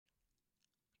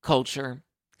Culture,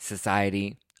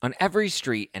 society, on every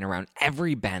street and around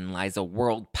every bend lies a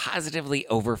world positively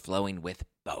overflowing with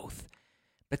both.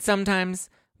 But sometimes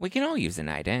we can all use a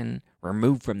night in,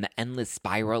 removed from the endless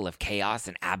spiral of chaos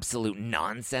and absolute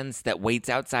nonsense that waits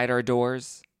outside our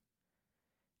doors.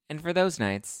 And for those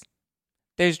nights,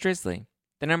 there's Drizzly,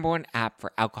 the #1 app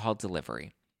for alcohol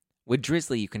delivery. With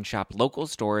Drizzly, you can shop local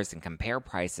stores and compare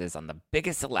prices on the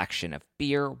biggest selection of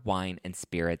beer, wine, and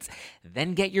spirits,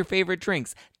 then get your favorite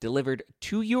drinks delivered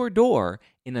to your door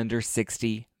in under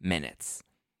 60 minutes.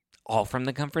 All from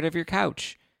the comfort of your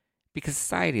couch. Because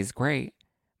society is great,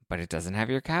 but it doesn't have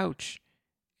your couch.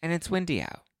 And it's windy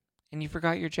out. And you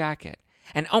forgot your jacket.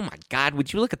 And oh my God,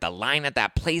 would you look at the line at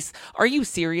that place? Are you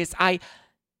serious?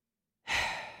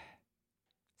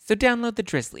 So download the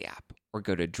Drizzly app or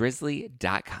go to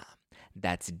drizzly.com.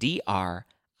 That's DRIZLY.com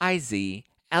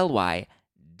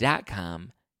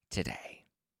today.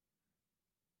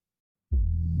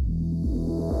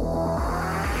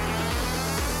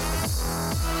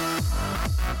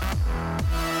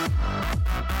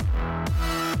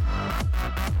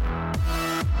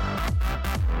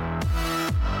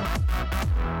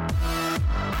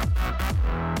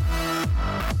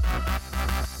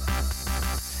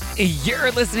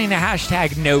 You're listening to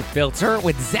 #NoFilter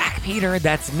with Zach Peter.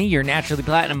 That's me, your naturally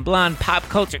platinum blonde pop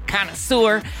culture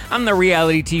connoisseur. I'm the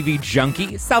reality TV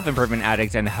junkie, self-improvement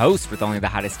addict, and host with only the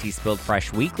hottest tea spilled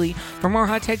fresh weekly. For more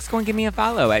hot takes, go and give me a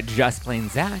follow at Just Plain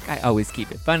Zach. I always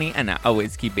keep it funny, and I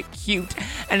always keep it cute.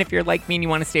 And if you're like me and you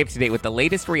want to stay up to date with the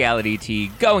latest reality tea,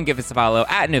 go and give us a follow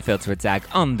at NoFilter with Zach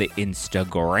on the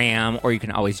Instagram. Or you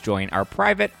can always join our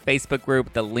private Facebook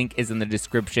group. The link is in the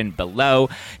description below.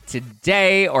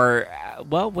 Today,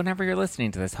 whenever you're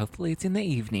listening to this, hopefully it's in the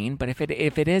evening, but if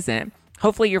it isn't,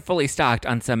 hopefully you're fully stocked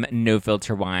on some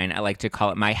no-filter wine. I like to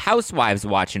call it my housewives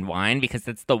watching wine because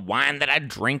it's the wine that I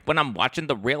drink when I'm watching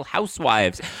The Real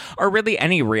Housewives or really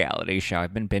any reality show.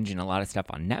 I've been binging a lot of stuff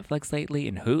on Netflix lately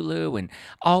and Hulu and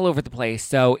all over the place.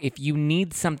 So if you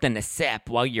need something to sip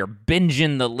while you're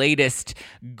binging the latest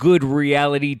good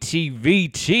reality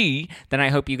TV tea, then I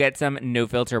hope you get some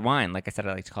no-filter wine. Like I said,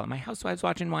 I like to call it my housewives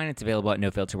watching wine. It's available at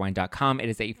nofilterwine.com. It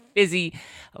is a fizzy,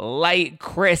 light,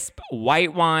 crisp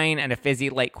white wine and a fizzy,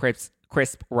 light, crisp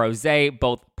rosé,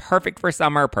 both perfect for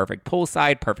summer, perfect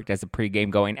poolside, perfect as a pregame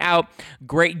going out.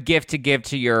 Great gift to give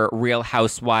to your Real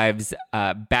Housewives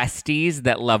besties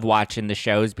that love watching the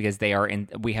shows because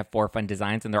we have 4 fun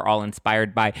designs and they're all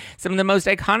inspired by some of the most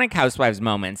iconic Housewives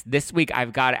moments. This week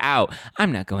I've got out,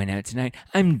 I'm not going out tonight,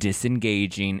 I'm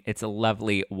disengaging. It's a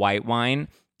lovely white wine.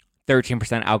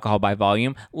 13% alcohol by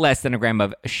volume, less than a gram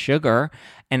of sugar.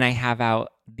 And I have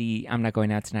out the I'm not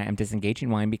going out tonight, I'm disengaging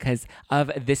wine because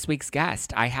of this week's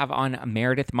guest. I have on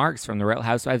Meredith Marks from The Real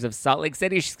Housewives of Salt Lake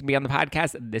City. She's going to be on the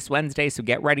podcast this Wednesday, so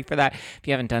get ready for that. If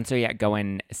you haven't done so yet, go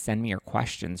and send me your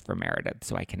questions for Meredith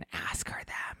so I can ask her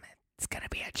them. It's going to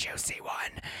be a juicy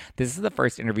one. This is the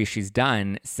first interview she's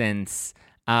done since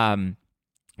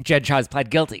Jed Shaw's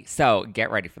pled guilty. So get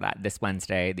ready for that this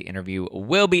Wednesday. The interview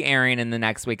will be airing in the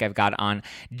next week. I've got on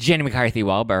Jenny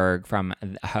McCarthy-Wahlberg from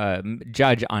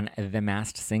judge on The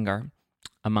Masked Singer,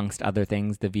 amongst other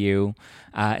things. The View,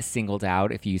 Singled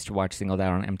Out, if you used to watch Singled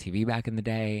Out on MTV back in the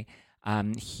day.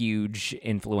 Huge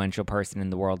influential person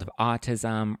in the world of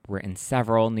autism, written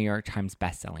several New York Times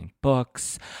bestselling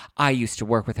books. I used to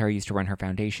work with her, used to run her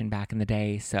foundation back in the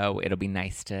day, so it'll be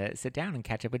nice to sit down and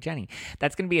catch up with Jenny.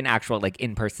 That's going to be an actual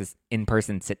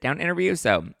in-person sit-down interview,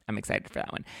 so I'm excited for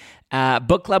that one.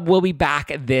 Book Club will be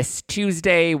back this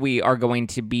Tuesday. We are going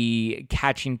to be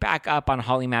catching back up on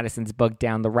Holly Madison's book,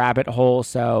 Down the Rabbit Hole,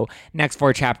 so next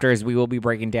 4 chapters we will be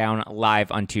breaking down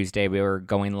live on Tuesday. We are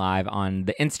going live on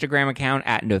the Instagram account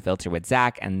at NoFilter with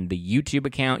Zach and the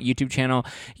YouTube channel,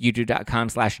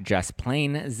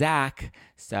 youtube.com/justplainzach.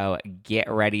 So get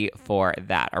ready for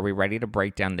that. Are we ready to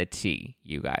break down the tea,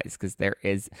 you guys? Because there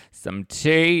is some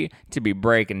tea to be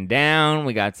breaking down.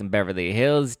 We got some Beverly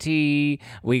Hills tea.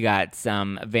 We got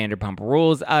some Vanderpump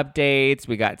Rules updates.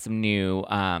 We got some new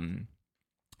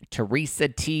Teresa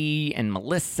T and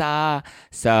Melissa.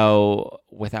 So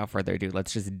without further ado,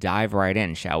 let's just dive right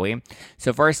in, shall we?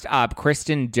 So first up,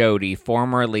 Kristen Doute,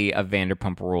 formerly of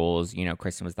Vanderpump Rules. You know,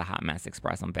 Kristen was the hot mess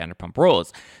express on Vanderpump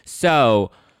Rules.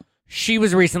 So she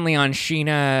was recently on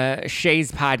Sheena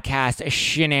Shea's podcast,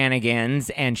 Shenanigans,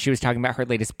 and she was talking about her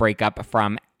latest breakup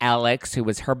from Alex, who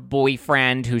was her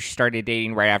boyfriend, who she started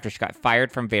dating right after she got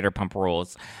fired from Vanderpump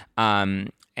Rules.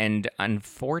 And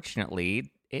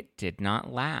unfortunately, it did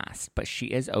not last, but she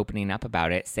is opening up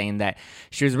about it, saying that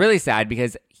she was really sad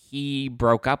because he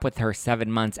broke up with her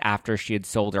 7 months after she had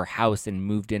sold her house and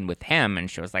moved in with him. And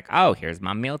she was like, oh, here's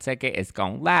my meal ticket. It's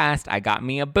going to last. I got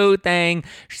me a boo thing.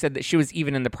 She said that she was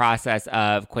even in the process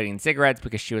of quitting cigarettes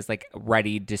because she was like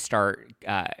ready to start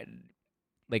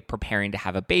like preparing to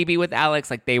have a baby with Alex.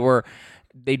 Like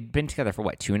they'd been together for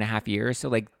 2.5 years. So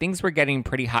like things were getting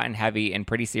pretty hot and heavy and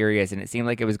pretty serious. And it seemed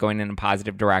like it was going in a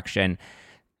positive direction.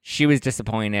 She was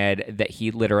disappointed that he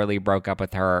literally broke up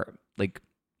with her like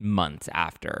months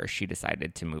after she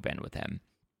decided to move in with him.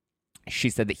 She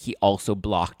said that he also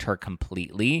blocked her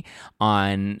completely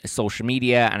on social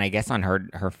media and I guess on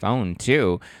her phone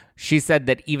too. She said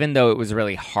that even though it was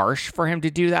really harsh for him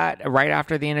to do that right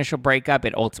after the initial breakup,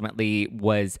 it ultimately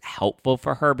was helpful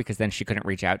for her because then she couldn't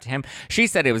reach out to him. She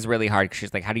said it was really hard because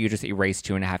she's like, how do you just erase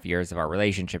 2.5 years of our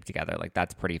relationship together? Like,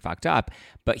 that's pretty fucked up.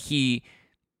 But he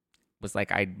was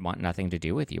like, I want nothing to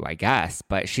do with you, I guess.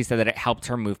 But she said that it helped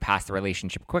her move past the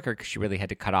relationship quicker because she really had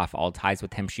to cut off all ties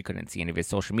with him. She couldn't see any of his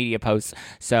social media posts.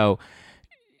 So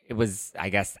it was, I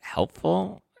guess,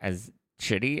 helpful, as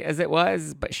shitty as it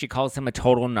was. But she calls him a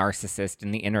total narcissist in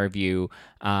the interview.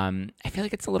 I feel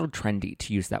like it's a little trendy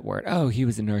to use that word. Oh, he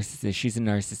was a narcissist. She's a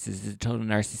narcissist. He's a total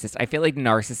narcissist. I feel like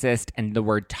narcissist and the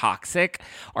word toxic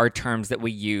are terms that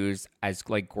we use as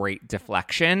like great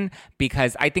deflection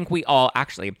because I think we all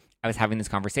actually... I was having this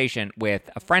conversation with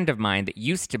a friend of mine that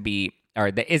used to be,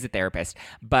 or that is a therapist,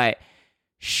 but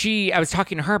I was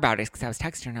talking to her about it because I was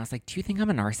texting her and I was like, do you think I'm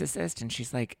a narcissist? And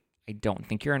she's like, I don't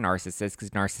think you're a narcissist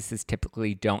because narcissists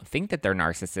typically don't think that they're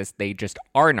narcissists. They just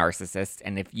are narcissists.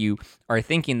 And if you are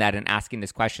thinking that and asking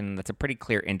this question, that's a pretty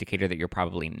clear indicator that you're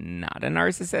probably not a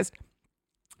narcissist.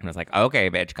 And I was like, okay,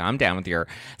 bitch, calm down with your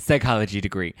psychology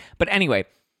degree. But anyway,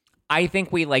 I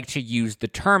think we like to use the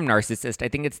term narcissist. I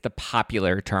think it's the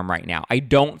popular term right now. I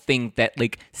don't think that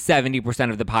like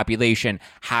 70% of the population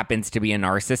happens to be a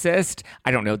narcissist.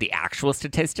 I don't know the actual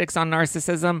statistics on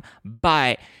narcissism,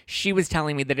 but she was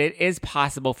telling me that it is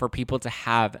possible for people to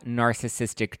have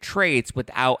narcissistic traits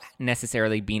without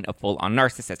necessarily being a full-on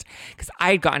narcissist. Because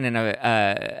I had gotten in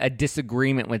a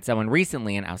disagreement with someone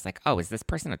recently, and I was like, oh, is this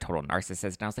person a total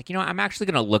narcissist? And I was like, I'm actually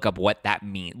going to look up what that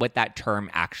means, what that term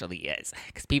actually is,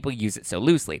 because people use it so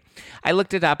loosely. I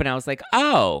looked it up and I was like,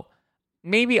 oh,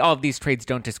 maybe all of these traits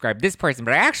don't describe this person,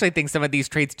 but I actually think some of these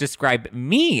traits describe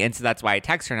me. And so that's why I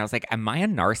texted her and I was like, am I a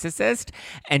narcissist?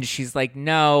 And she's like,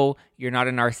 no, you're not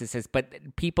a narcissist, but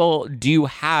people do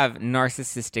have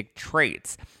narcissistic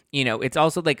traits. It's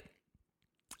also like,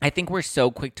 I think we're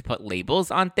so quick to put labels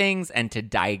on things and to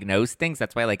diagnose things.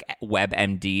 That's why like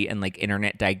WebMD and like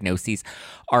internet diagnoses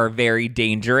are very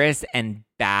dangerous and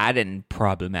bad and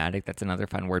problematic. That's another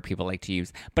fun word people like to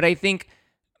use. But I think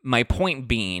my point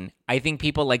being, I think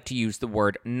people like to use the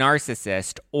word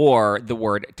narcissist or the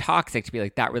word toxic to be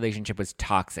like, that relationship was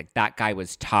toxic. That guy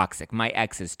was toxic. My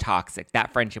ex is toxic.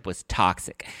 That friendship was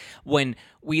toxic. When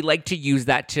we like to use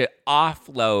that to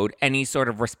offload any sort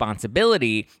of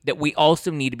responsibility that we also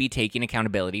need to be taking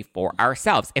accountability for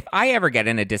ourselves. If I ever get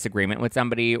in a disagreement with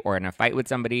somebody or in a fight with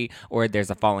somebody or there's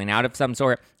a falling out of some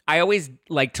sort, I always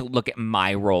like to look at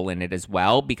my role in it as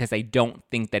well because I don't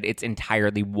think that it's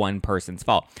entirely one person's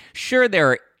fault. Sure, there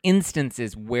are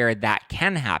instances where that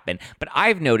can happen, but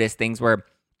I've noticed things where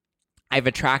I've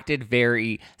attracted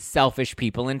very selfish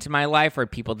people into my life or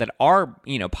people that are,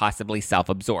 possibly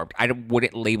self-absorbed. I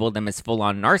wouldn't label them as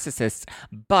full-on narcissists,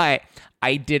 but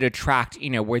I did attract,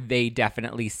 where they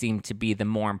definitely seem to be the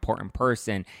more important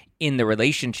person in the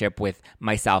relationship with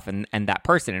myself and that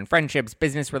person in friendships,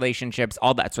 business relationships,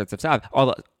 all that sorts of stuff,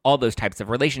 all those types of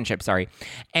relationships,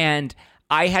 And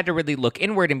I had to really look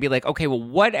inward and be like, okay, well,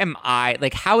 what am I,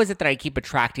 like, how is it that I keep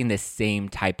attracting this same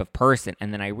type of person?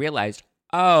 And then I realized,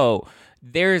 oh,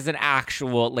 there's an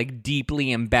actual, like,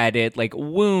 deeply embedded, like,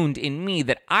 wound in me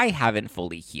that I haven't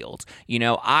fully healed.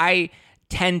 I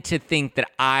tend to think that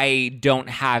I don't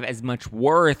have as much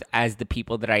worth as the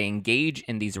people that I engage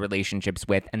in these relationships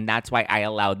with. And that's why I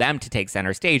allow them to take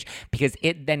center stage because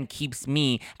it then keeps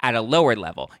me at a lower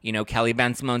level. Kelly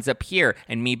Van Simone's up here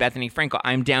and me, Bethany Frankel,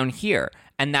 I'm down here.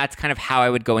 And that's kind of how I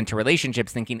would go into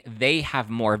relationships thinking they have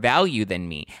more value than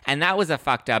me. And that was a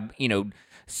fucked up,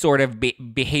 sort of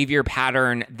behavior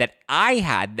pattern that I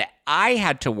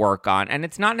had to work on. And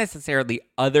it's not necessarily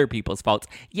other people's faults.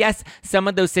 Yes, some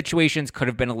of those situations could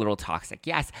have been a little toxic.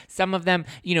 Yes, some of them,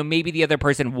 maybe the other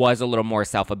person was a little more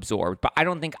self-absorbed, but I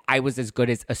don't think I was as good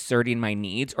as asserting my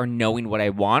needs or knowing what I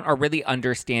want or really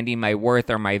understanding my worth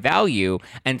or my value.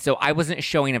 And so I wasn't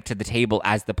showing up to the table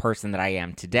as the person that I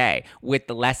am today with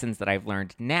the lessons that I've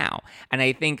learned now. And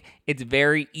I think it's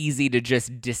very easy to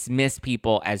just dismiss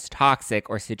people as toxic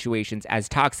or situations as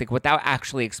toxic without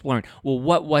actually exploring, well,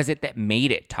 what was it that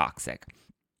made it toxic?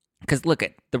 Because look,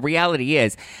 the reality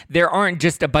is there aren't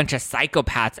just a bunch of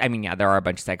psychopaths. I mean, yeah, there are a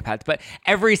bunch of psychopaths, but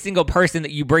every single person that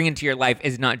you bring into your life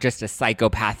is not just a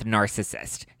psychopath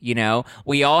narcissist. You know,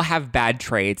 we all have bad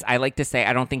traits. I like to say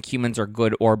I don't think humans are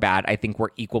good or bad. I think we're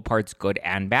equal parts good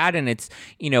and bad. And it's,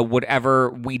 you know,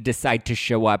 whatever we decide to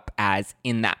show up as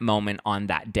in that moment on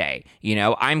that day. You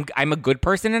know, I'm a good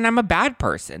person and I'm a bad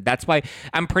person. That's why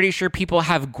I'm pretty sure people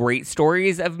have great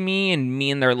stories of me and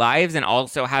me in their lives, and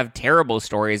also have terrible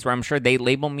stories where I'm sure they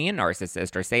label me a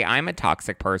narcissist or say I'm a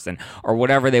toxic person or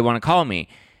whatever they want to call me.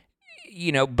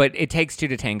 You know, but it takes two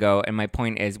to tango. And my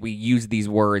point is we use these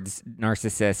words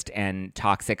narcissist and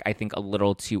toxic, I think, a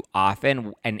little too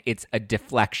often. And it's a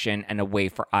deflection and a way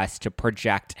for us to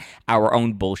project our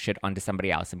own bullshit onto somebody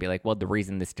else and be like, well, the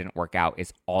reason this didn't work out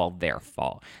is all their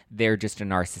fault. They're just a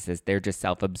narcissist. They're just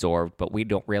self-absorbed. But we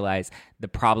don't realize the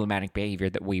problematic behavior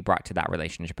that we brought to that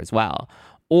relationship as well.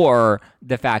 Or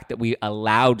the fact that we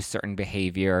allowed certain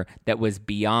behavior that was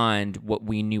beyond what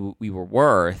we knew we were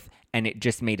worth, and it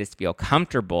just made us feel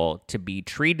comfortable to be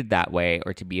treated that way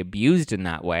or to be abused in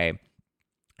that way.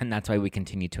 And that's why we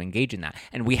continue to engage in that.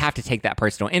 And we have to take that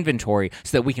personal inventory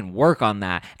so that we can work on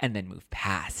that and then move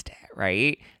past it,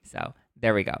 right? So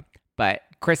there we go. But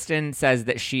Kristen says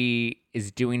that she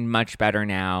is doing much better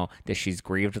now, that she's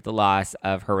grieved the loss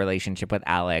of her relationship with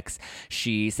Alex.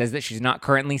 She says that she's not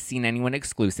currently seen anyone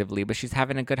exclusively, but she's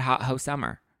having a good hot hoe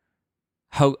summer.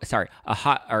 A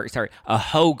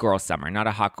hoe girl summer, not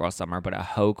a hot girl summer, but a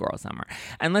hoe girl summer.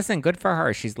 And listen, good for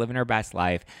her. She's living her best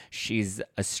life. She's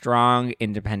a strong,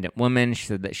 independent woman. She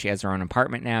said that she has her own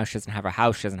apartment now. She doesn't have a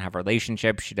house. She doesn't have a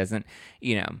relationship. She doesn't,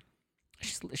 you know,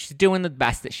 she's doing the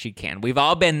best that she can. We've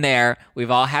all been there.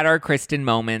 We've all had our Kristen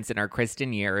moments and our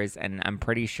Kristen years, and I'm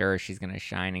pretty sure she's going to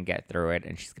shine and get through it,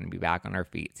 and she's going to be back on her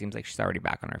feet. Seems like she's already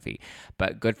back on her feet.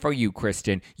 But good for you,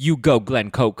 Kristen. You go,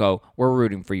 Glen Coco. We're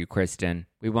rooting for you, Kristen.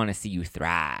 We want to see you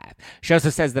thrive. She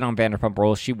also says that on Vanderpump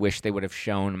Rules, she wished they would have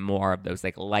shown more of those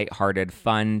like lighthearted,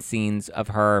 fun scenes of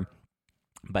her,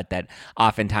 but that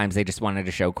oftentimes they just wanted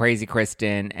to show crazy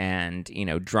Kristen and, you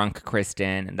know, drunk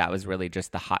Kristen. And that was really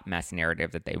just the hot mess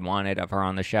narrative that they wanted of her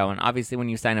on the show. And obviously when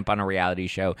you sign up on a reality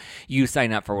show, you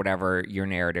sign up for whatever your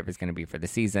narrative is going to be for the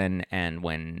season. And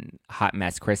when hot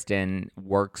mess Kristen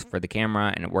works for the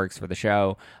camera and it works for the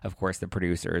show, of course, the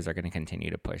producers are going to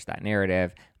continue to push that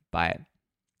narrative. But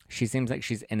she seems like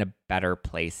she's in a better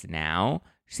place now.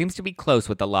 She seems to be close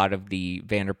with a lot of the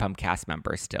Vanderpump cast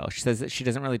members still. She says that she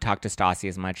doesn't really talk to Stassi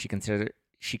as much. She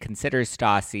considers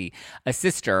Stassi a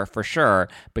sister for sure,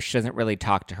 but she doesn't really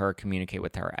talk to her, communicate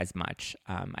with her as much.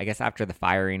 I guess after the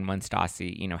firing, when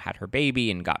Stassi, you know, had her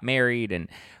baby and got married, and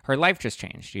her life just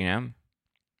changed, you know?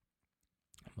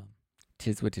 Well,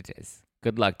 'tis what it is.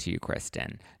 Good luck to you,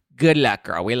 Kristen. Good luck,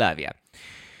 girl. We love you.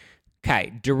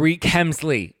 Okay, Dorit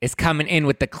Hemsley is coming in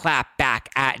with the clap back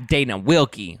at Dana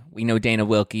Wilkey. We know Dana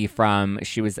Wilkey from,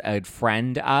 she was a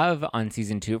friend of on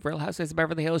season 2 of Real Housewives of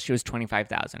Beverly Hills. She was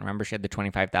 $25,000. Remember, she had the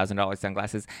 $25,000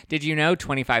 sunglasses. Did you know?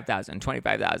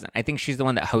 $25,000. I think she's the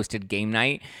one that hosted Game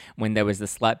Night when there was the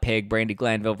slut pig, Brandi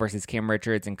Glanville versus Kim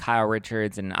Richards and Kyle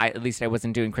Richards. And at least I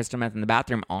wasn't doing crystal meth in the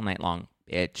bathroom all night long,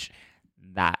 bitch.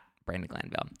 That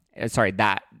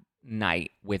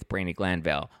night with Brandi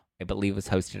Glanville, I believe, was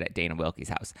hosted at Dana Wilkey's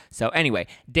house. So anyway,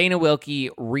 Dana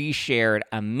Wilkey reshared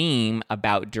a meme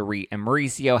about Dorit and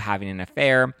Mauricio having an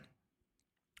affair,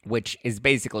 which is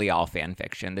basically all fan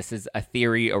fiction. This is a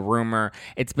theory, a rumor.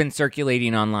 It's been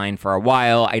circulating online for a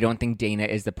while. I don't think Dana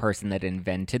is the person that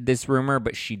invented this rumor,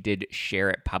 but she did share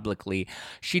it publicly.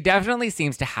 She definitely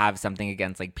seems to have something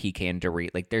against like PK and Dorit.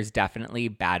 Like there's definitely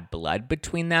bad blood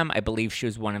between them. I believe she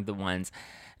was one of the ones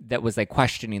that was like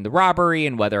questioning the robbery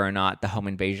and whether or not the home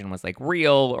invasion was like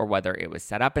real or whether it was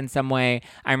set up in some way.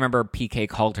 I remember PK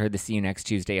called her the See You Next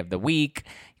Tuesday of the Week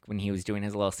when he was doing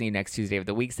his little See You Next Tuesday of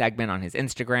the Week segment on his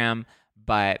Instagram.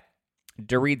 But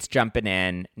Dorit's jumping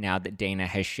in now that Dana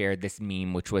has shared this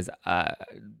meme, which was a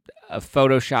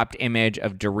photoshopped image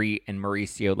of Dorit and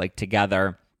Mauricio like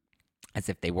together, as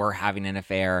if they were having an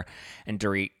affair. And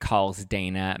Dorit calls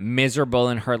Dana miserable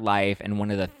in her life and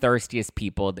one of the thirstiest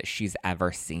people that she's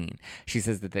ever seen. She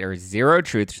says that there is zero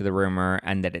truth to the rumor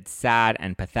and that it's sad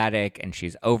and pathetic, and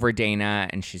she's over Dana,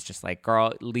 and she's just like,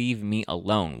 girl, leave me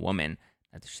alone, woman.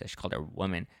 She called her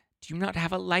woman. Do you not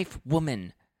have a life,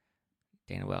 woman?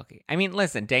 Dana Wilkey. I mean,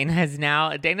 listen, Dana's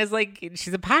like,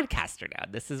 she's a podcaster now.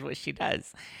 This is what she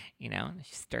does. You know,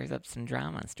 she stirs up some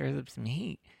drama, stirs up some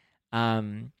heat.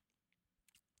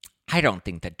 I don't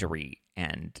think that Dorit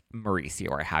and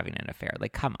Mauricio are having an affair.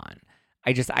 Like, come on.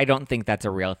 I don't think that's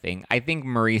a real thing. I think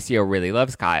Mauricio really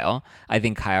loves Kyle. I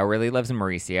think Kyle really loves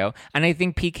Mauricio. And I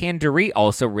think PK and Dorit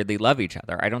also really love each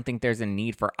other. I don't think there's a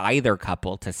need for either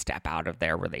couple to step out of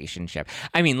their relationship.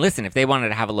 I mean, listen, if they wanted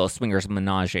to have a little swingers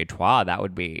menage a trois, that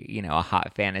would be, a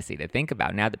hot fantasy to think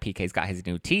about. Now that PK's got his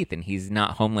new teeth and he's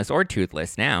not homeless or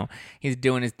toothless now, he's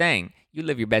doing his thing. You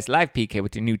live your best life, PK,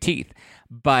 with your new teeth.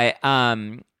 But,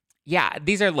 yeah,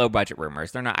 these are low budget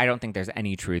rumors. They're not, I don't think there's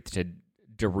any truth to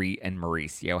Dorit and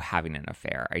Mauricio having an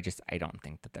affair. I don't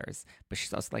think that there's, but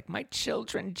she's also like, my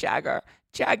children, Jagger,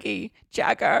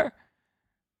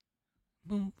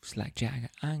 moves like Jagger.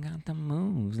 I got the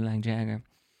moves like Jagger.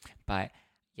 But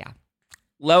yeah,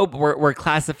 we're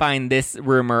classifying this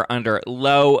rumor under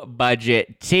low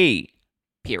budget tea,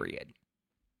 period.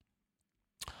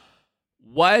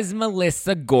 Was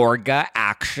Melissa Gorga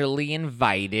actually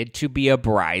invited to be a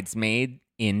bridesmaid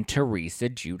in Teresa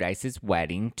Giudice's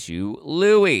wedding to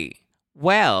Louis?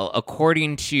 Well,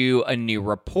 according to a new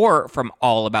report from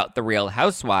All About the Real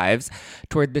Housewives,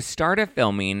 toward the start of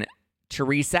filming,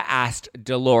 Teresa asked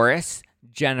Dolores,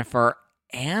 Jennifer,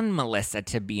 and Melissa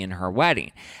to be in her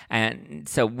wedding. And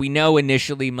so we know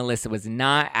initially Melissa was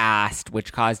not asked,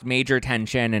 which caused major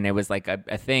tension, and it was like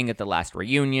a thing at the last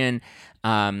reunion.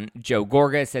 Joe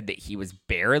Gorga said that he was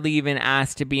barely even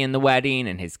asked to be in the wedding,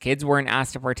 and his kids weren't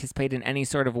asked to participate in any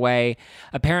sort of way.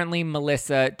 Apparently,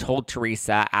 Melissa told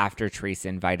Teresa after Teresa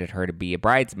invited her to be a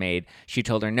bridesmaid, she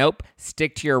told her, nope,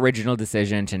 stick to your original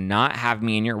decision to not have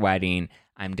me in your wedding.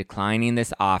 I'm declining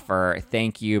this offer.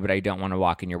 Thank you, but I don't want to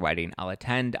walk in your wedding. I'll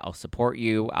attend. I'll support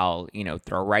you. I'll,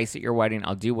 throw rice at your wedding.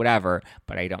 I'll do whatever,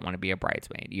 but I don't want to be a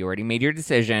bridesmaid. You already made your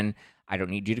decision. I don't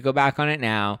need you to go back on it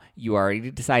now. You already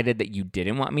decided that you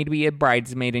didn't want me to be a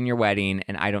bridesmaid in your wedding,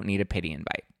 and I don't need a pity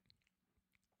invite.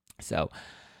 So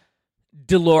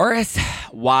Dolores,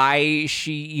 why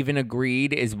she even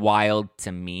agreed is wild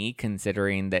to me,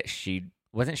 considering that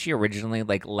wasn't she originally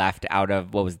left out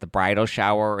of what was the bridal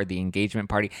shower or the engagement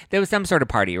party? There was some sort of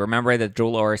party. Remember that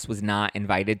Dolores was not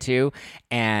invited to,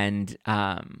 and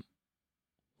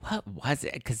what was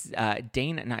it? Because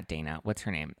Dina Manzo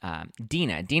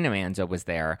was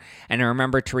there, and I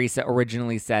remember Teresa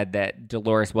originally said that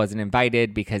Dolores wasn't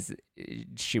invited because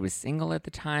she was single at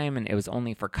the time, and it was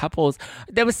only for couples.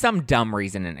 There was some dumb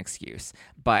reason and excuse,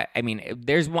 but I mean,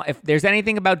 if there's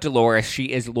anything about Dolores, she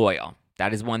is loyal.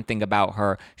 That is one thing about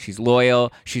her. She's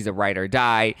loyal. She's a ride or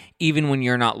die. Even when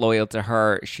you're not loyal to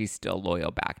her, she's still loyal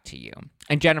back to you.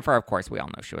 And Jennifer, of course, we all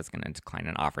know she was going to decline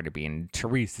an offer to be in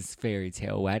Teresa's fairy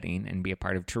tale wedding and be a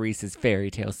part of Teresa's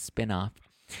fairy tale spinoff,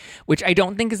 which I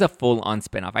don't think is a full-on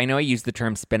spinoff. I know I use the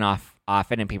term spinoff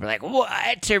often, and people are like,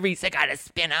 what? Teresa got a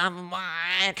spinoff?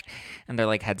 What? And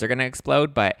their heads are going to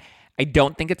explode, but I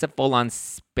don't think it's a full-on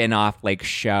spinoff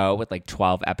show with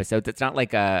 12 episodes. It's not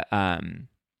like a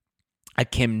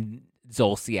Kim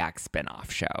Zolciak spinoff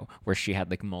show where she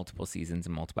had multiple seasons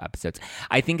and multiple episodes.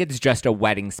 I think it's just a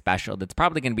wedding special that's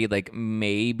probably going to be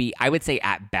maybe, I would say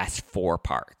at best 4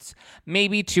 parts,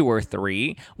 maybe 2 or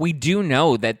 3. We do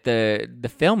know that the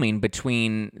filming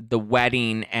between the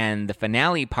wedding and the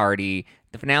finale party,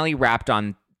 the finale wrapped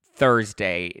on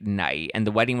Thursday night and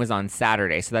the wedding was on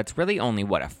Saturday. So that's really only a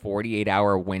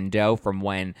 48-hour window from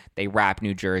when they wrap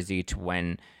New Jersey to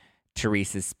when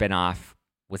Teresa's spinoff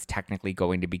was technically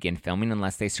going to begin filming,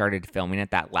 unless they started filming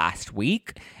it that last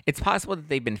week. It's possible that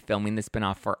they've been filming the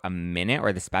spinoff for a minute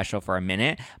or the special for a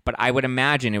minute, but I would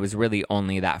imagine it was really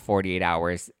only that 48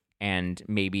 hours and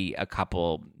maybe a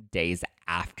couple days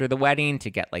after the wedding to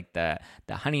get the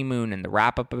honeymoon and the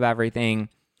wrap up of everything.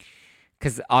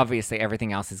 Because obviously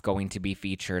everything else is going to be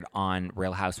featured on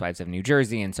Real Housewives of New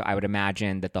Jersey. And so I would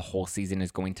imagine that the whole season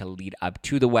is going to lead up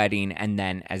to the wedding. And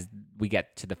then as we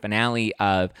get to the finale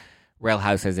of Real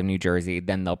Housewives of New Jersey,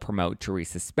 then they'll promote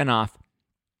Teresa's spinoff,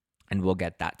 and we'll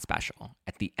get that special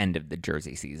at the end of the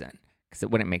Jersey season, because it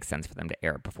wouldn't make sense for them to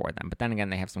air it before then. But then again,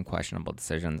 they have some questionable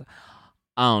decisions.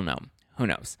 I don't know. Who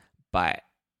knows? But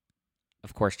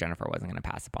of course, Jennifer wasn't going to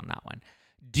pass up on that one.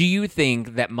 Do you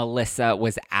think that Melissa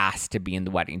was asked to be in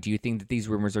the wedding? Do you think that these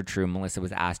rumors are true? Melissa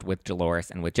was asked with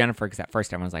Dolores and with Jennifer, because at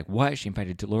first everyone was like, what? She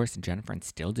invited Dolores and Jennifer and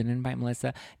still didn't invite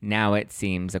Melissa? Now it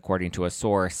seems, according to a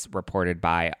source reported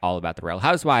by All About the Real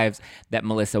Housewives, that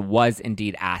Melissa was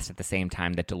indeed asked at the same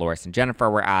time that Dolores and Jennifer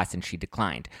were asked, and she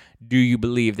declined. Do you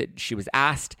believe that she was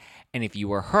asked? And if you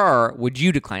were her, would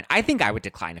you decline? I think I would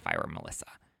decline if I were Melissa.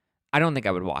 I don't think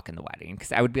I would walk in the wedding,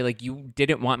 because I would be like, you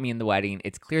didn't want me in the wedding.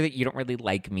 It's clear that you don't really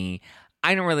like me.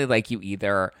 I don't really like you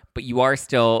either, but you are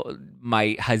still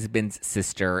my husband's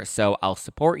sister, so I'll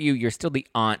support you. You're still the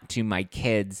aunt to my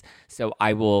kids, so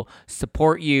I will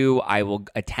support you. I will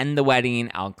attend the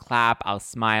wedding. I'll clap. I'll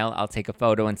smile. I'll take a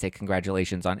photo and say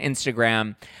congratulations on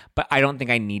Instagram, but I don't think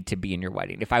I need to be in your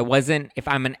wedding. If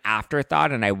I'm an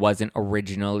afterthought and I wasn't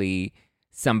originally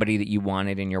somebody that you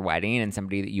wanted in your wedding and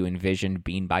somebody that you envisioned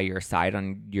being by your side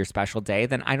on your special day,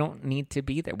 then I don't need to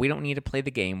be there. We don't need to play the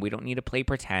game. We don't need to play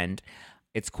pretend.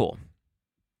 It's cool.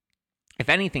 If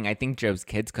anything, I think Joe's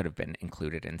kids could have been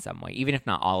included in some way, even if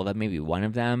not all of them, maybe one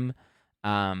of them.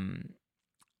 Only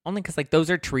because like those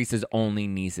are Teresa's only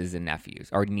nieces and nephews,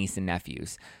 or niece and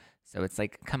nephews. So it's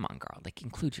like, come on, girl, like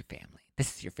include your family.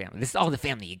 This is your family. This is all the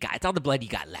family you got. It's all the blood you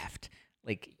got left.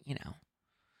 Like, you know.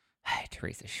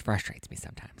 Teresa, she frustrates me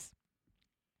sometimes.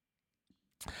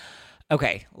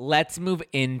 Okay, let's move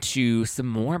into some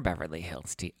more Beverly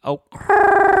Hills tea. Oh,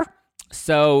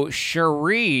 so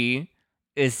Sheree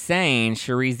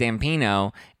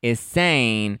Zampino is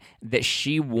saying that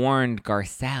she warned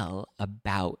Garcelle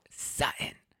about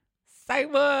Sutton. Say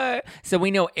what? So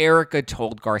we know Erika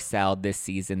told Garcelle this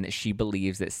season that she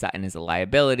believes that Sutton is a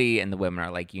liability, and the women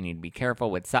are like, you need to be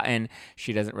careful with Sutton.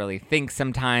 She doesn't really think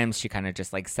sometimes. She kind of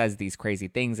just like says these crazy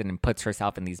things and then puts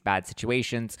herself in these bad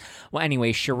situations. Well,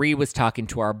 anyway, Sheree was talking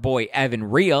to our boy Evan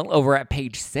Real over at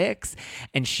Page 6,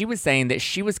 and she was saying that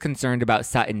she was concerned about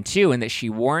Sutton too, and that she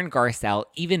warned Garcelle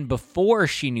even before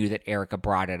she knew that Erika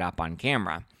brought it up on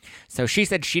camera. So she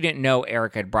said she didn't know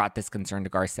Erika had brought this concern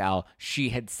to Garcelle. She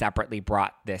had separately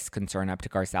brought this concern up to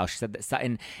Garcelle. She said that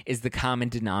Sutton is the common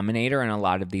denominator in a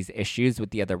lot of these issues with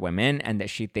the other women, and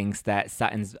that she thinks that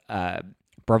Sutton's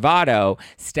bravado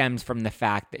stems from the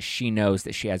fact that she knows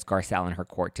that she has Garcelle in her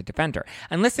court to defend her.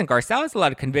 And listen, Garcelle has a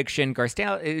lot of conviction.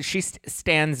 Garcelle, she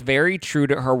stands very true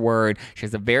to her word. She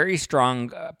has a very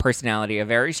strong personality, a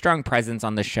very strong presence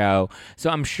on the show.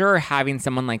 So I'm sure having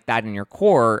someone like that in your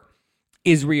court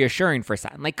is reassuring for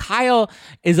Sutton. Like Kyle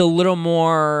is a little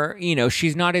more, you know,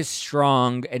 she's not as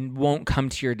strong and won't come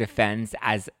to your defense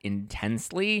as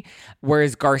intensely.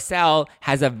 Whereas Garcelle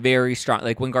has a very strong,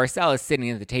 like when Garcelle is sitting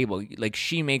at the table, like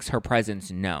she makes her presence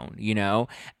known, you know,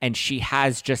 and she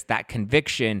has just that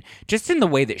conviction just in the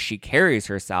way that she carries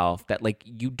herself that like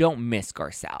you don't miss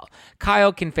Garcelle.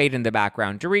 Kyle can fade in the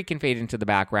background. Dorit can fade into the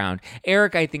background.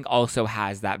 Erika, I think, also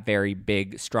has that very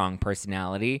big, strong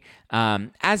personality,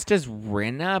 as does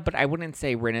Rinna, but I wouldn't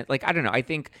say Rinna. Like, I don't know. I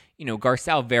think, you know,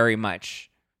 Garcelle very much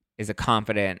is a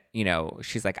confident, you know,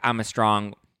 she's like, I'm a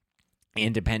strong,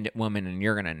 independent woman and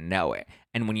you're going to know it.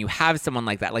 And when you have someone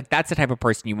like that, like that's the type of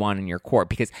person you want in your court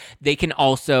because they can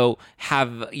also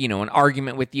have, you know, an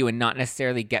argument with you and not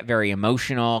necessarily get very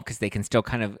emotional because they can still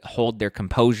kind of hold their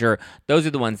composure. Those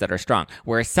are the ones that are strong.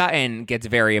 Whereas Sutton gets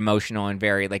very emotional and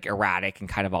very like erratic and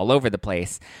kind of all over the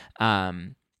place.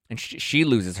 And she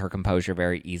loses her composure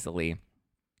very easily.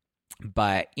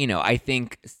 But, you know, I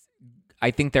think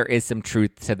there is some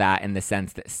truth to that in the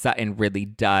sense that Sutton really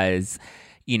does,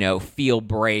 you know, feel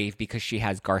brave because she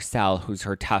has Garcelle, who's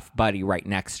her tough buddy, right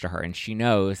next to her. And she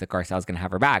knows that Garcelle's going to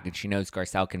have her back. And she knows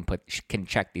Garcelle can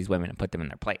check these women and put them in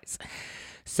their place.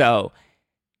 So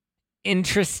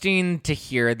interesting to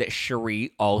hear that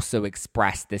Sheree also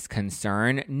expressed this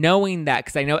concern, knowing that,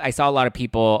 because I saw a lot of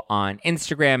people on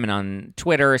Instagram and on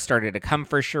Twitter started to come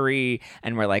for Sheree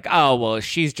and were like, oh, well,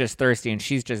 she's just thirsty and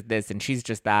she's just this and she's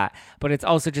just that. But it's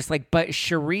also just like, but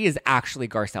Sheree is actually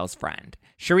Garcelle's friend.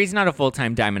 Sheree's not a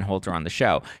full-time diamond holder on the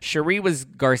show. Sheree was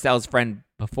Garcelle's friend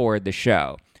before the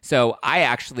show. So I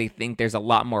actually think there's a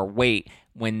lot more weight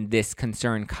when this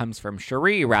concern comes from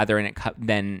Sheree rather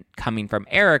than coming from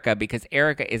Erika, because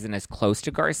Erika isn't as close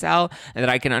to Garcelle, and that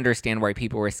I can understand why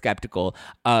people were skeptical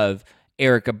of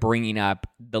Erika bringing up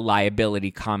the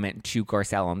liability comment to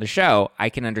Garcelle on the show. I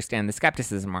can understand the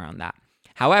skepticism around that.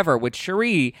 However, with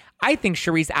Sheree, I think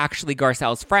Sheree's actually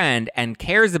Garcelle's friend and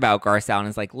cares about Garcelle and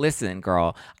is like, listen,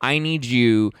 girl, I need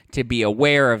you to be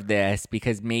aware of this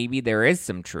because maybe there is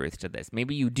some truth to this.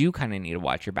 Maybe you do kind of need to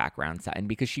watch your background, Sutton,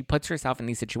 because she puts herself in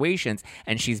these situations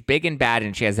and she's big and bad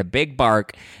and she has a big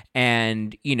bark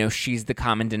and, you know, she's the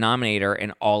common denominator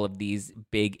in all of these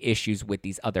big issues with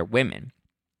these other women.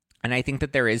 And I think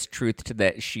that there is truth to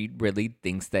that. She really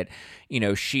thinks that, you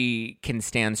know, she can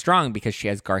stand strong because she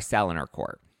has Garcelle in her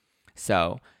court.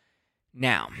 So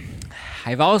now,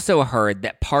 I've also heard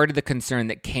that part of the concern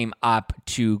that came up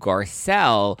to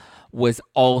Garcelle was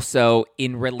also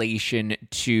in relation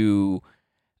to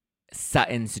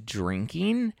Sutton's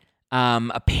drinking.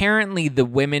 Apparently, the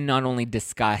women not only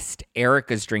discussed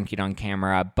Erika's drinking on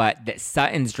camera, but that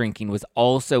Sutton's drinking was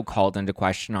also called into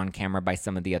question on camera by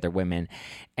some of the other women.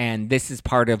 And this is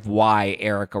part of why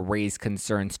Erika raised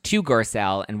concerns to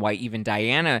Garcelle and why even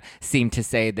Diana seemed to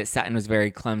say that Sutton was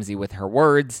very clumsy with her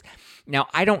words. Now,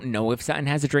 I don't know if Sutton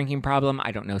has a drinking problem.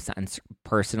 I don't know Sutton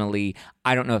personally.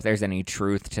 I don't know if there's any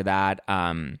truth to that.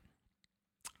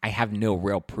 I have no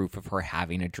real proof of her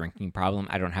having a drinking problem.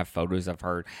 I don't have photos of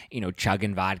her,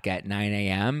 chugging vodka at 9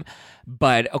 a.m.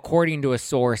 But according to a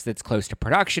source that's close to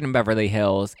production in Beverly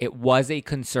Hills, it was a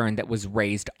concern that was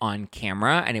raised on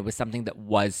camera, and it was something that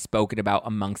was spoken about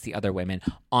amongst the other women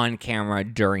on camera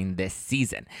during this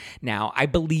season. Now, I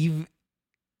believe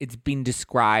it's been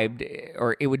described,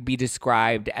 or it would be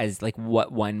described as like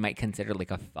what one might consider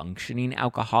like a functioning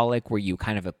alcoholic, where you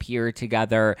kind of appear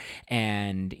together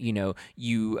and,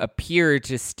 you appear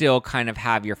to still kind of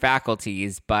have your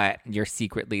faculties, but you're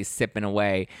secretly sipping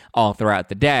away all throughout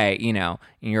the day, and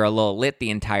you're a little lit the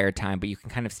entire time, but you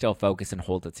can kind of still focus and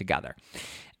hold it together.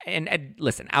 And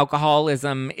listen,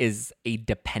 alcoholism is a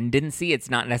dependency. It's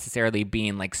not necessarily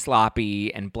being like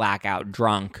sloppy and blackout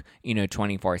drunk,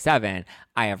 24/7.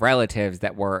 I have relatives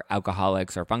that were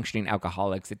alcoholics or functioning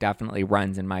alcoholics. It definitely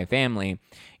runs in my family.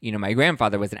 My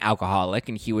grandfather was an alcoholic,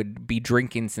 and he would be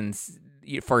drinking since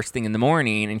first thing in the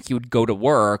morning, and he would go to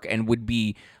work and would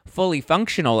be fully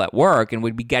functional at work and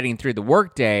would be getting through the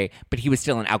workday, but he was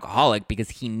still an alcoholic because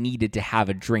he needed to have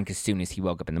a drink as soon as he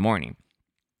woke up in the morning.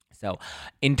 So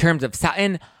in terms of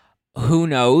Sutton, who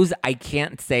knows? I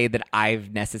can't say that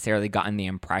I've necessarily gotten the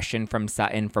impression from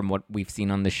Sutton from what we've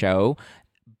seen on the show,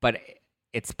 but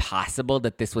it's possible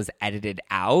that this was edited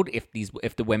out. If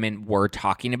the women were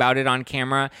talking about it on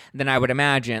camera, then I would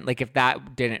imagine, like, if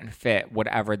that didn't fit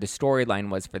whatever the storyline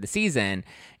was for the season,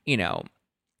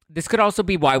 this could also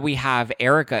be why we have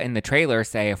Erika in the trailer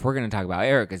say, if we're going to talk about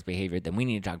Erika's behavior, then we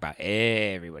need to talk about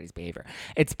everybody's behavior.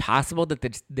 It's possible that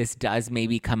this does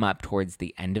maybe come up towards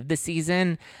the end of the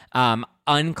season.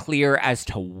 Unclear as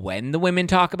to when the women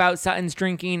talk about Sutton's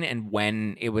drinking and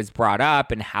when it was brought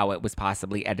up and how it was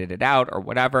possibly edited out or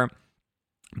whatever.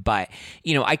 But,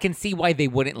 I can see why they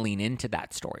wouldn't lean into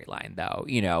that storyline, though,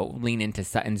 lean into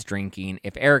Sutton's drinking.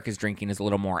 If Erika's drinking is a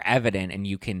little more evident and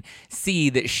you can see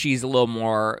that she's a little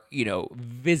more,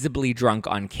 visibly drunk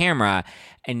on camera,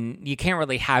 and you can't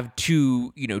really have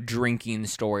two, drinking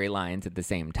storylines at the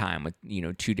same time with,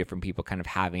 two different people kind of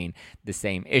having the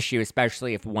same issue,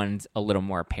 especially if one's a little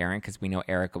more apparent, because we know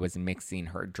Erika was mixing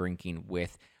her drinking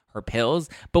with her pills.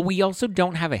 But we also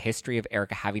don't have a history of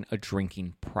Erika having a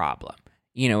drinking problem.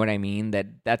 You know what I mean?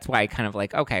 That's why I kind of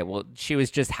like, okay, well,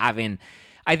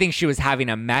 I think she was having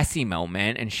a messy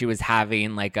moment, and she was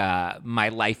having like my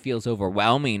life feels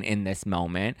overwhelming in this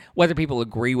moment. Whether people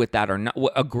agree with that or not,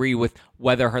 agree with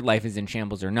whether her life is in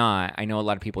shambles or not. I know a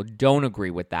lot of people don't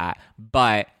agree with that,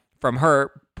 but from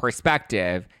her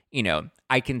perspective,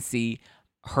 I can see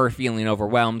her feeling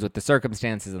overwhelmed with the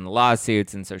circumstances and the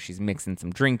lawsuits, and so she's mixing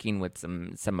some drinking with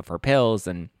some of her pills,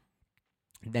 and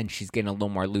then she's getting a little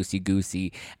more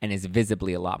loosey-goosey and is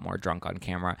visibly a lot more drunk on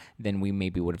camera than we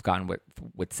maybe would have gotten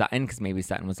with Sutton, because maybe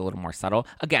Sutton was a little more subtle.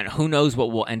 Again, who knows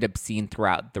what we'll end up seeing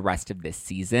throughout the rest of this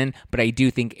season, but I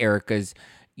do think Erika's,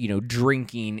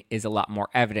 drinking is a lot more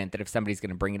evident, that if somebody's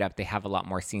going to bring it up, they have a lot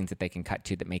more scenes that they can cut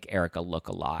to that make Erika look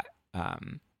a lot,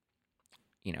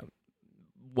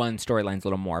 one storyline's a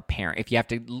little more apparent. If you have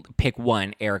to pick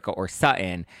one, Erika or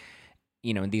Sutton,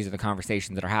 and these are the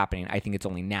conversations that are happening, I think it's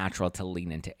only natural to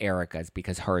lean into Erika's,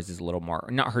 because hers is a little more,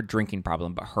 not her drinking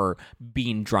problem, but her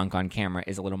being drunk on camera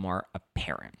is a little more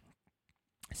apparent.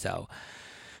 So,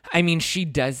 I mean,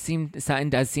 Sutton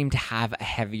does seem to have a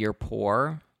heavier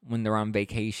pour when they're on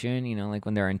vacation, like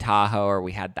when they're in Tahoe, or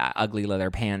we had that ugly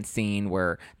leather pants scene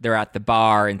where they're at the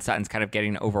bar and Sutton's kind of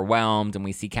getting overwhelmed, and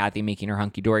we see Kathy making her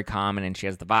hunky-dory comment, and she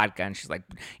has the vodka, and she's like,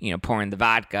 pouring the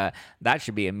vodka. That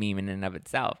should be a meme in and of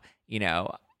itself.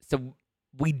 So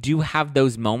we do have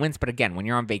those moments, but again, when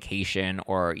you're on vacation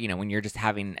or, when you're just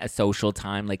having a social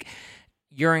time, like,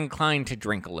 you're inclined to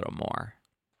drink a little more.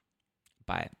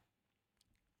 But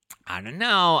I don't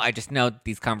know. I just know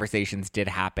these conversations did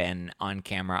happen on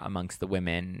camera amongst the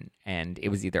women, and it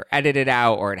was either edited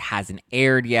out or it hasn't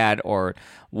aired yet or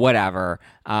whatever.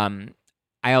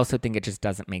 I also think it just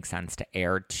doesn't make sense to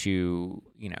air two,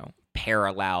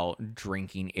 parallel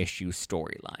drinking issue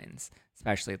storylines.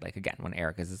 Especially, like, again, when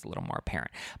Erika's is a little more apparent.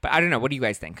 But I don't know. What do you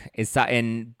guys think? Is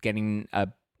Sutton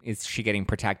is she getting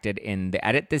protected in the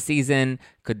edit this season?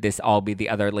 Could this all be the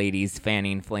other ladies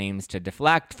fanning flames to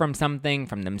deflect from something,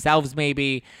 from themselves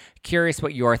maybe? Curious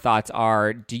what your thoughts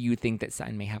are. Do you think that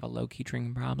Sutton may have a low-key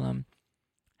drinking problem?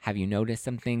 Have you noticed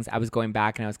some things? I was going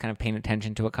back and I was kind of paying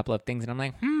attention to a couple of things, and I'm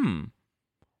like,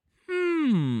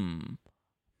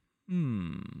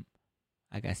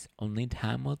 I guess only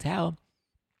time will tell.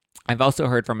 I've also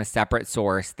heard from a separate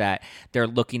source that they're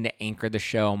looking to anchor the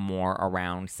show more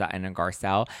around Sutton and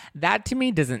Garcelle. That to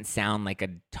me doesn't sound like a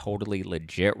totally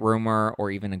legit rumor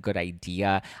or even a good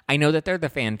idea. I know that they're the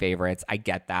fan favorites. I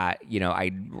get that. You know,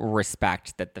 I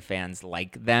respect that the fans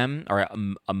like them, or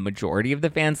a majority of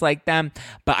the fans like them,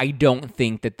 but I don't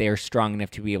think that they're strong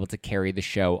enough to be able to carry the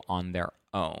show on their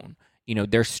own. You know,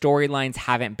 their storylines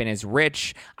haven't been as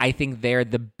rich. I think they're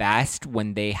the best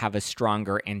when they have a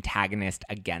stronger antagonist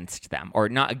against them, or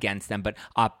not against them, but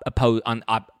on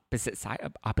opposite side,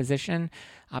 opposition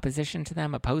to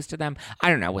them, opposed to them. I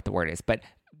don't know what the word is, but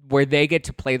where they get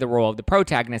to play the role of the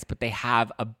protagonist, but they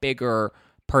have a bigger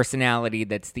personality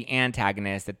that's the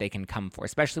antagonist that they can come for,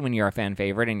 especially when you're a fan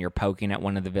favorite and you're poking at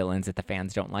one of the villains that the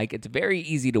fans don't like. It's very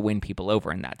easy to win people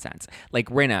over in that sense. Like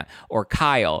Rinna or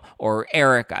Kyle or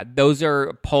Erika. Those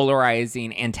are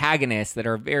polarizing antagonists that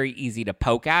are very easy to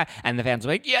poke at, and the fans are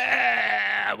like,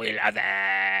 yeah, we love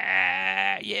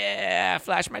it. Yeah,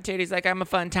 flash my titties like I'm a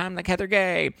fun time like Heather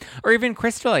Gay. Or even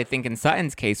Crystal, I think in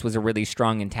Sutton's case, was a really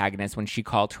strong antagonist when she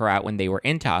called her out when they were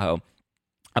in Tahoe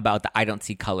about the I don't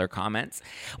see color comments,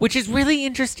 which is really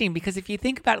interesting because if you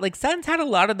think about it, like Sutton's had a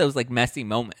lot of those like messy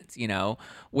moments, you know,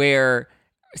 where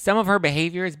some of her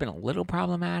behavior has been a little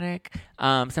problematic.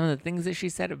 Some of the things that she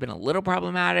said have been a little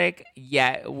problematic,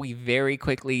 yet we very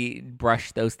quickly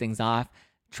brush those things off.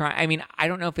 I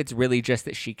don't know if it's really just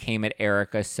that she came at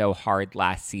Erika so hard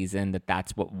last season that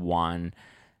that's what won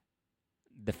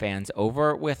the fans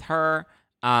over with her.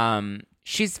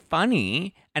 She's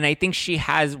funny, and I think she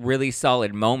has really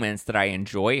solid moments that I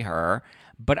enjoy her,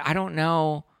 but I don't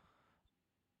know.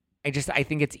 I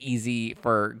think it's easy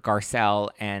for Garcelle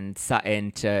and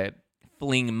Sutton to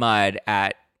fling mud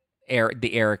at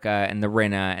the Erika and the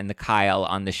Rinna and the Kyle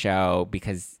on the show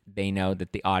because they know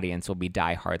that the audience will be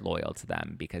diehard loyal to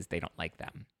them because they don't like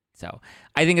them. So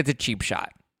I think it's a cheap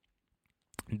shot.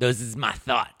 Those is my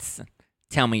thoughts.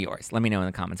 Tell me yours. Let me know in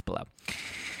the comments below.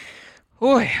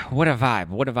 Boy, what a vibe.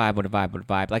 What a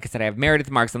vibe. Like I said, I have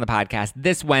Meredith Marks on the podcast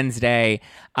this Wednesday.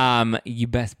 You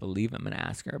best believe I'm going to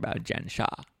ask her about Jen Shah.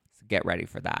 So get ready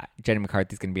for that. Jenny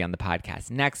McCarthy's going to be on the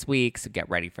podcast next week, so get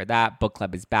ready for that. Book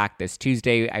Club is back this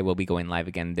Tuesday. I will be going live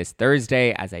again this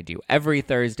Thursday, as I do every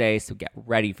Thursday, so get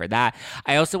ready for that.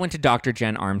 I also went to Dr.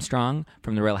 Jen Armstrong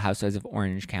from The Real Housewives of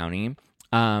Orange County.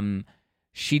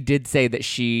 She did say that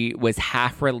she was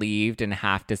half relieved and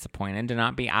half disappointed to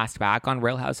not be asked back on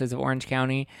Real Housewives of Orange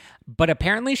County. But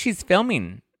apparently she's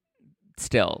filming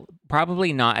still.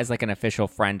 Probably not as like an official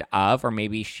friend of, or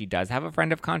maybe she does have a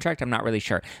friend of contract. I'm not really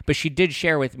sure. But she did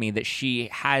share with me that she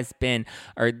has been,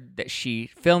 or that she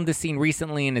filmed a scene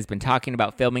recently and has been talking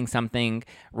about filming something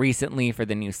recently for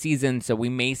the new season. So we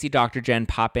may see Dr. Jen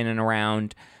pop in and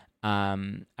around. I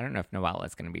don't know if Noella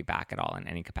is going to be back at all in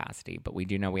any capacity, but we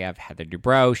do know we have Heather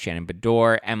Dubrow, Shannon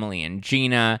Bedore, Emily and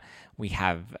Gina. We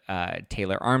have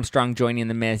Taylor Armstrong joining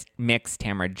the mix.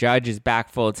 Tamara Judge is back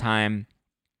full time.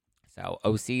 So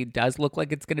OC does look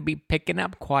like it's going to be picking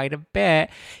up quite a bit.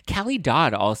 Kelly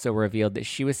Dodd also revealed that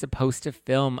she was supposed to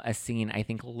film a scene, I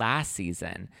think, last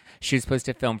season. She was supposed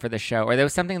to film for the show, or there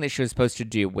was something that she was supposed to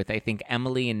do with, I think,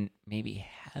 Emily and maybe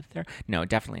Heather. No,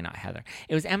 definitely not Heather.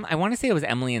 It was I want to say it was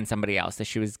Emily and somebody else that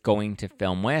she was going to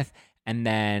film with. And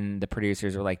then the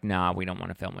producers were like, nah, we don't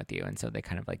want to film with you. And so they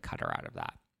kind of like cut her out of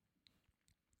that.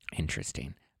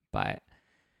 Interesting. But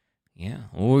yeah,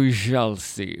 we shall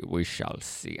see. We shall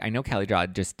see. I know Kelly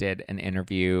Dodd just did an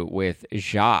interview with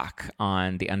Jacques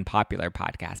on the Unpopular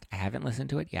podcast. I haven't listened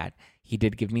to it yet. He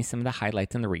did give me some of the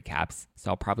highlights and the recaps,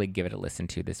 so I'll probably give it a listen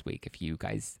to this week. If you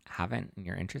guys haven't and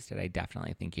you're interested, I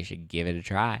definitely think you should give it a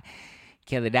try.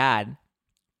 Kelly Dodd.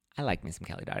 I like me some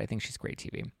Kelly Dodd. I think she's great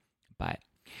TV. But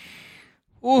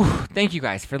thank you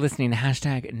guys for listening to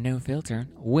 #NoFilter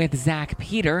with Zach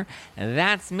Peter.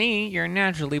 That's me, your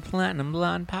naturally platinum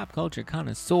blonde pop culture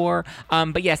connoisseur.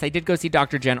 But yes, I did go see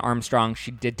Dr. Jen Armstrong.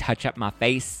 She did touch up my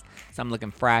face, so I'm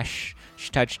looking fresh.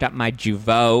 She touched up my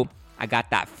Jeuveau. I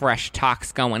got that fresh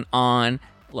tox going on.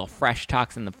 A little fresh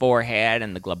tox in the forehead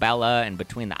and the glabella and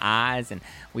between the eyes. And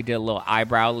we did a little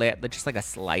eyebrow lift, just like a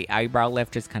slight eyebrow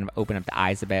lift, just kind of open up the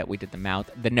eyes a bit. We did the mouth,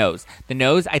 the nose. The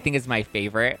nose, I think, is my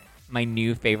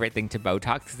new favorite thing to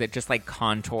Botox because it just like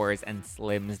contours and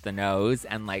slims the nose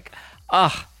and like,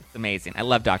 it's amazing. I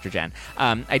love Dr. Jen.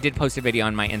 I did post a video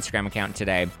on my Instagram account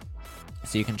today,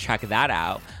 so you can check that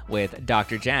out with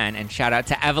Dr. Jen. And shout out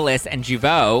to Evelis and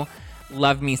Jeuveau.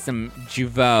 Love me some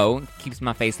Jeuveau. Keeps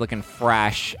my face looking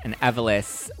fresh. And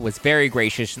Evelis was very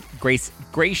gracious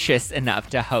enough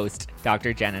to host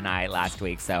Dr. Jen and I last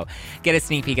week. So get a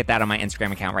sneak peek at that on my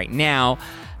Instagram account right now.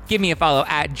 Give me a follow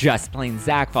at Just Plain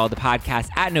Zach. Follow the podcast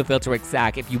at No Filter with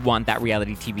Zach if you want that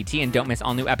reality TV tea. And don't miss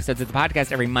all new episodes of the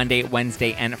podcast every Monday,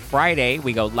 Wednesday, and Friday.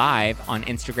 We go live on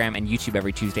Instagram and YouTube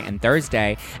every Tuesday and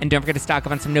Thursday. And don't forget to stock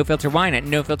up on some No Filter wine at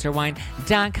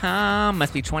nofilterwine.com.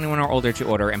 Must be 21 or older to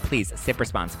order. And please sip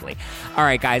responsibly. All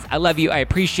right, guys. I love you. I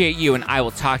appreciate you. And I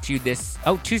will talk to you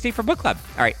Tuesday for book club.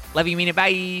 All right. Love you. Mean it.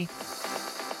 Bye.